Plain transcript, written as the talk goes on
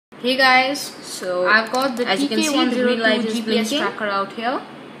Hey guys, so I've got the TK102 GPS Tracker out here,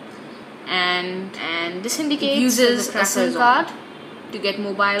 and this indicates it uses a SIM card to get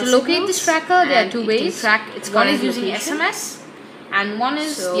mobile signals. To locate this tracker, there are two ways. One is using SMS, and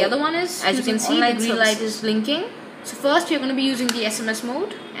the other one is, as you can see, the green light is blinking. So first, you're going to be using the SMS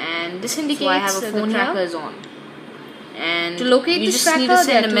mode, and this indicates that the tracker is on. And to locate this tracker,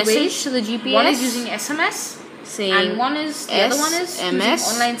 there are two ways. To the GPS. One is using SMS. And the other one is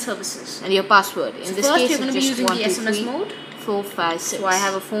using online services and your password. In this case, you're going to be using the SMS mode. 4, 5, 6. So I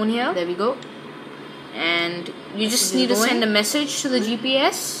have a phone here. There we go. And you just need to send a message to the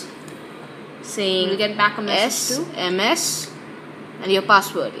GPS saying you get back a message SMS and your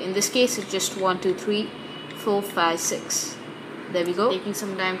password. In this case, it's just 1, 2, 3, 4, 5, 6. There we go. Taking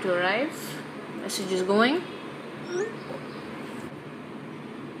some time to arrive. Message is going.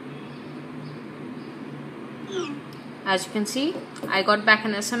 As you can see, I got back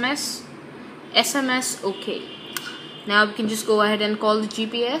an SMS. SMS OK. Now we can just go ahead and call the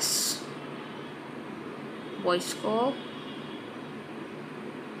GPS. Voice call.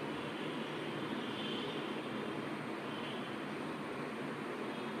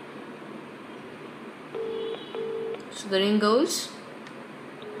 So the ring goes,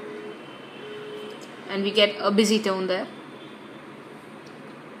 and we get a busy tone there.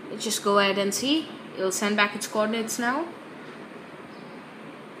 Let's just go ahead and see. It will send back its coordinates now.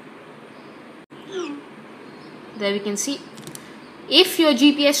 There we can see. If your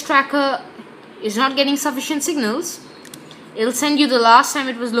GPS tracker is not getting sufficient signals, it will send you the last time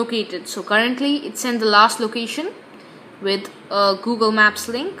it was located. So currently it sent the last location with a Google Maps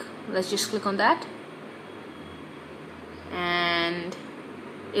link. Let's just click on that, and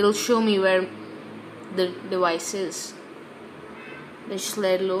it will show me where the device is. Let's just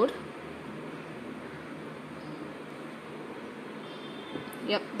let it load.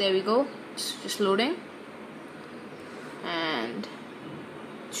 Yep, there we go. It's just loading and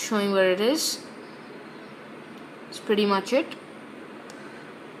showing where it is. It's pretty much it.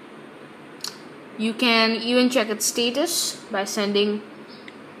 You can even check its status by sending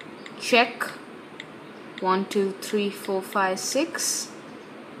check 1, 2, 3, 4, 5, 6,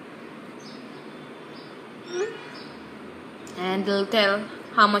 and it'll tell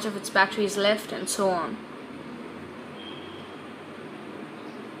how much of its battery is left and so on.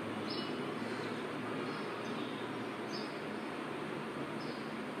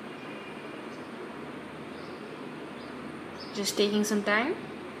 Just taking some time.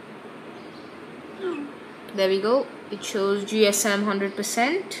 There we go. It shows GSM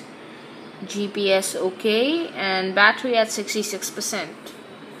 100%, GPS OK, and battery at 66%.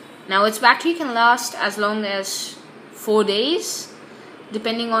 Now its battery can last as long as 4 days,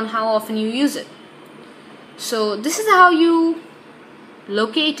 depending on how often you use it. So this is how you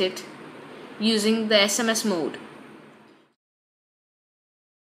locate it using the SMS mode.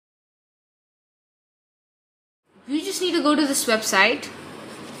 You just need to go to this website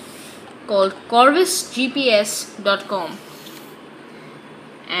called corvisgps.com,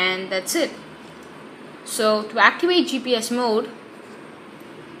 and that's it. So to activate GPS mode,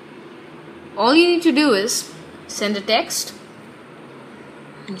 all you need to do is send a text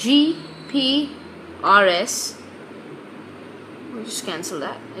GPRS. We'll just cancel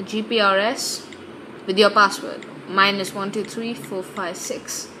that. A GPRS with your password. Mine is 1, 2, 3, 4, 5,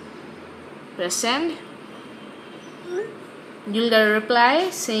 6. Press send. You'll get a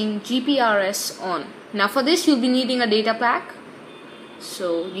reply saying GPRS on. Now for this you'll be needing a data pack,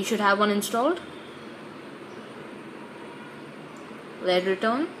 so you should have one installed. Let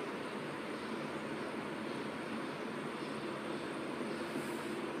return.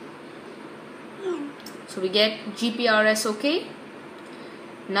 So we get GPRS OK.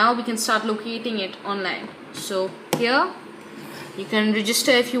 Now we can start locating it online. So here you can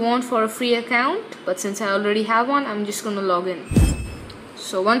register if you want for a free account, but since I already have one, I'm just going to log in.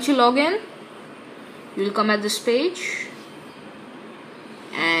 So once you log in, you will come at this page,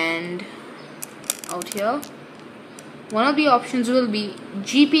 and out here one of the options will be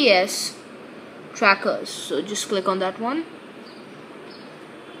GPS trackers. So just click on that one.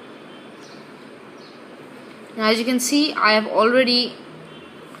 Now as you can see, I have already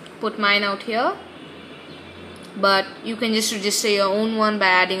put mine out here, but you can just register your own one by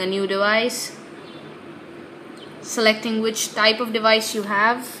adding a new device, selecting which type of device you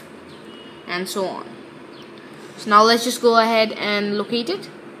have, and so on. So now let's just go ahead and locate it.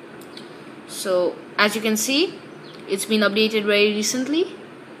 So as you can see, it's been updated very recently.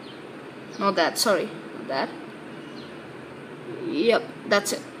 Not that, sorry, not that. Yep,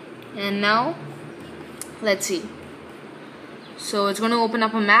 that's it. And now let's see. So it's going to open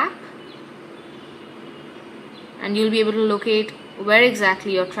up a map, and you'll be able to locate where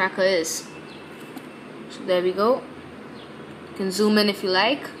exactly your tracker is. So there we go. You can zoom in if you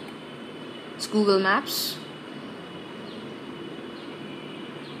like. It's Google Maps.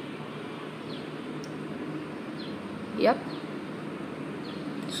 Yep.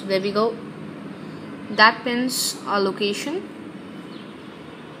 So there we go. That pins our location.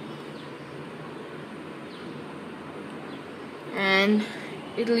 And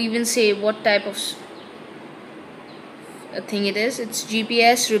it'll even say what type of a thing it is. It's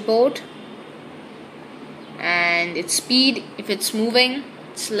GPS report, and its speed if it's moving,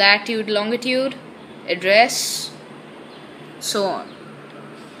 its latitude, longitude, address, so on.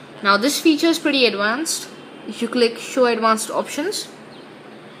 Now this feature is pretty advanced. If you click show advanced options,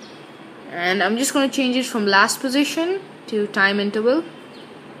 and I'm just going to change it from last position to time interval,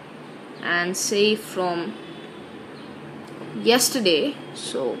 and say from yesterday.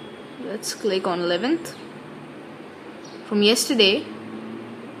 So let's click on 11th. From yesterday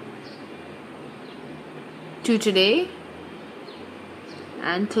to today,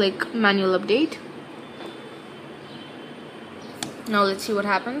 and click manual update. Now let's see what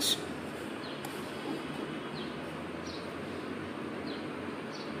happens.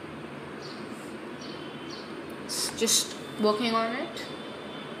 It's just working on it.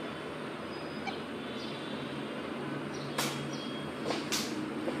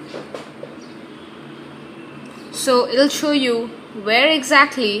 So it'll show you where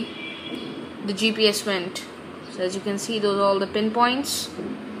exactly the GPS went. So as you can see, those are all the pinpoints,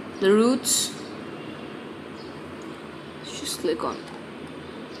 the routes. Let's just click on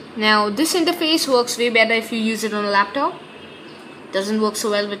it. Now this interface works way better if you use it on a laptop. Doesn't work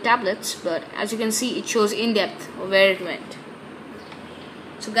so well with tablets, but as you can see, it shows in depth of where it went.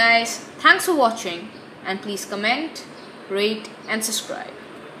 So guys, thanks for watching, and please comment, rate and subscribe.